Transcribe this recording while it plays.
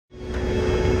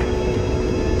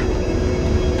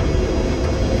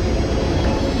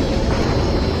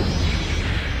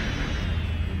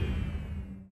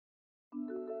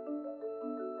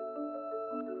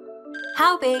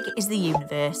How big is the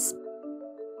universe?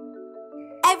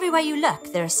 Everywhere you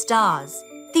look, there are stars.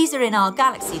 These are in our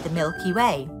galaxy, the Milky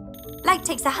Way. Light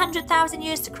takes 100,000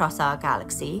 years to cross our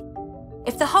galaxy.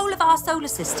 If the whole of our solar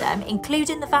system,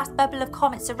 including the vast bubble of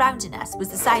comets surrounding us, was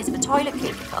the size of a toilet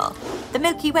cubicle, the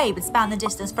Milky Way would span the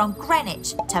distance from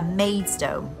Greenwich to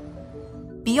Maidstone.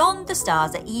 Beyond the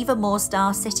stars are even more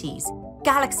star cities,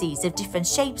 galaxies of different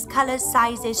shapes, colours,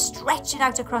 sizes, stretching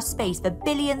out across space for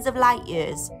billions of light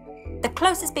years. The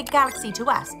closest big galaxy to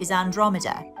us is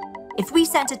Andromeda. If we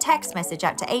sent a text message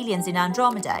out to aliens in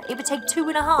Andromeda, it would take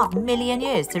 2.5 million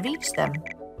years to reach them.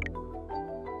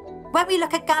 When we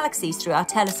look at galaxies through our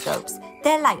telescopes,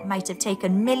 their light might have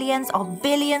taken millions or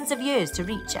billions of years to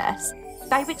reach us,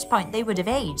 by which point they would have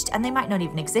aged and they might not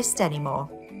even exist anymore.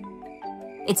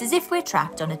 It's as if we're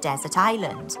trapped on a desert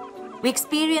island. We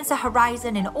experience a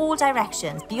horizon in all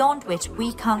directions beyond which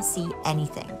we can't see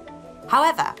anything.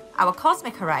 However, our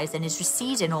cosmic horizon is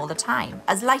receding all the time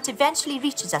as light eventually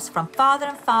reaches us from farther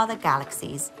and farther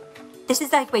galaxies. This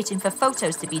is like waiting for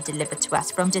photos to be delivered to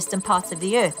us from distant parts of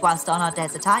the Earth whilst on our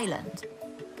desert island.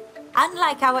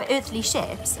 Unlike our earthly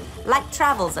ships, light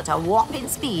travels at a whopping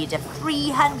speed of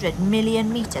 300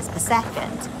 million metres per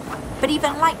second. But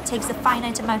even light takes a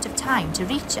finite amount of time to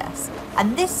reach us,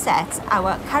 and this sets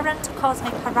our current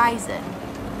cosmic horizon.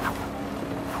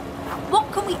 What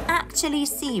can we actually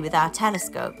see with our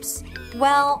telescopes?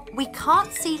 Well, we can't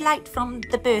see light from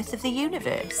the birth of the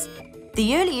universe.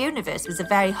 The early universe was a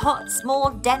very hot, small,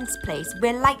 dense place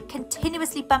where light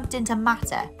continuously bumped into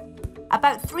matter.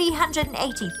 About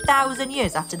 380,000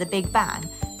 years after the Big Bang,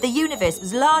 the universe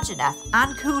was large enough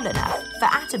and cool enough for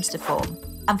atoms to form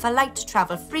and for light to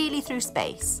travel freely through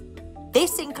space.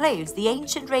 This includes the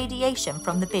ancient radiation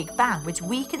from the Big Bang, which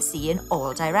we can see in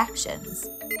all directions.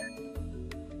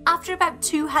 After about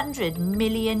 200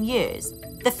 million years,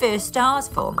 the first stars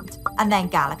formed, and then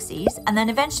galaxies, and then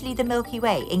eventually the Milky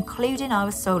Way, including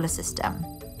our solar system.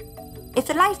 If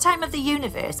the lifetime of the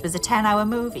universe was a 10-hour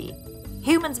movie,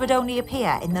 humans would only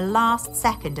appear in the last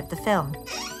second of the film.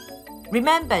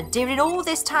 Remember, during all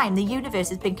this time, the universe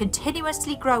has been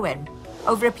continuously growing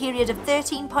over a period of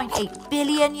 13.8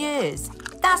 billion years.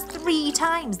 That's 3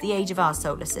 times the age of our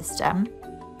solar system.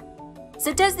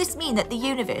 So does this mean that the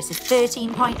universe is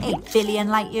 13.8 billion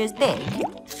light years big?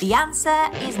 The answer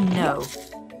is no.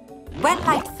 When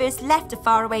light first left a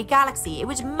faraway galaxy, it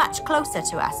was much closer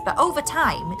to us, but over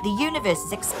time, the universe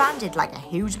has expanded like a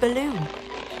huge balloon.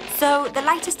 So the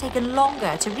light has taken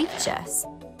longer to reach us.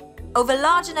 Over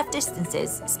large enough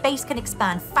distances, space can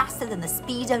expand faster than the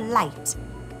speed of light.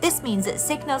 This means that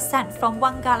signals sent from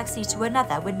one galaxy to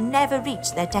another would never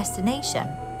reach their destination,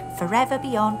 forever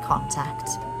beyond contact.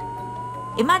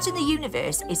 Imagine the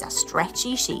universe is a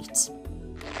stretchy sheet.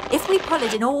 If we pull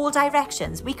it in all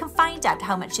directions, we can find out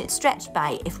how much it's stretched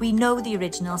by if we know the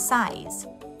original size.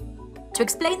 To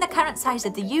explain the current size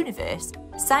of the universe,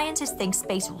 scientists think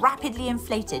space rapidly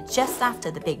inflated just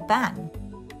after the Big Bang.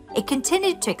 It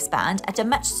continued to expand at a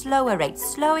much slower rate,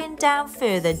 slowing down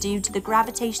further due to the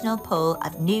gravitational pull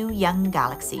of new young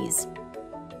galaxies.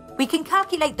 We can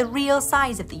calculate the real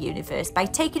size of the universe by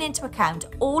taking into account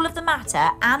all of the matter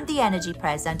and the energy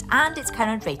present and its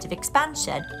current rate of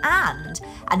expansion, and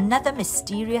another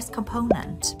mysterious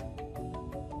component.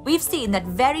 We've seen that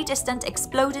very distant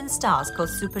exploding stars called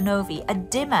supernovae are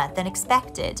dimmer than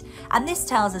expected, and this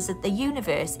tells us that the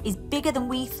universe is bigger than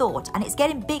we thought, and it's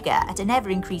getting bigger at an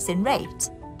ever-increasing rate.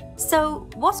 So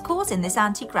what's causing this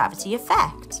anti-gravity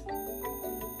effect?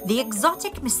 The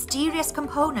exotic, mysterious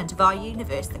component of our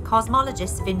universe that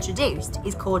cosmologists have introduced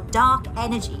is called dark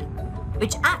energy,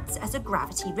 which acts as a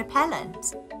gravity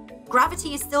repellent.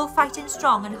 Gravity is still fighting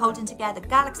strong and holding together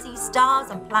galaxies,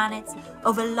 stars and planets.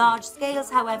 Over large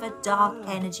scales, however, dark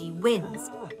energy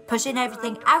wins, pushing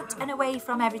everything out and away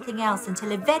from everything else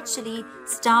until eventually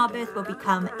starbirth will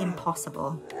become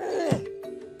impossible.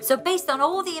 So based on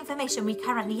all the information we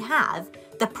currently have,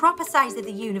 the proper size of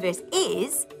the universe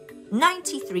is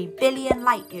 93 billion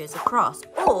light years across,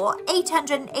 or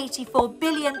 884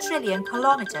 billion trillion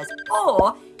kilometres,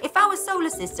 or if our solar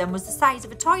system was the size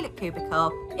of a toilet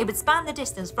cubicle, it would span the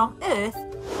distance from Earth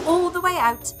all the way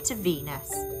out to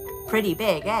Venus. Pretty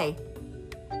big, eh?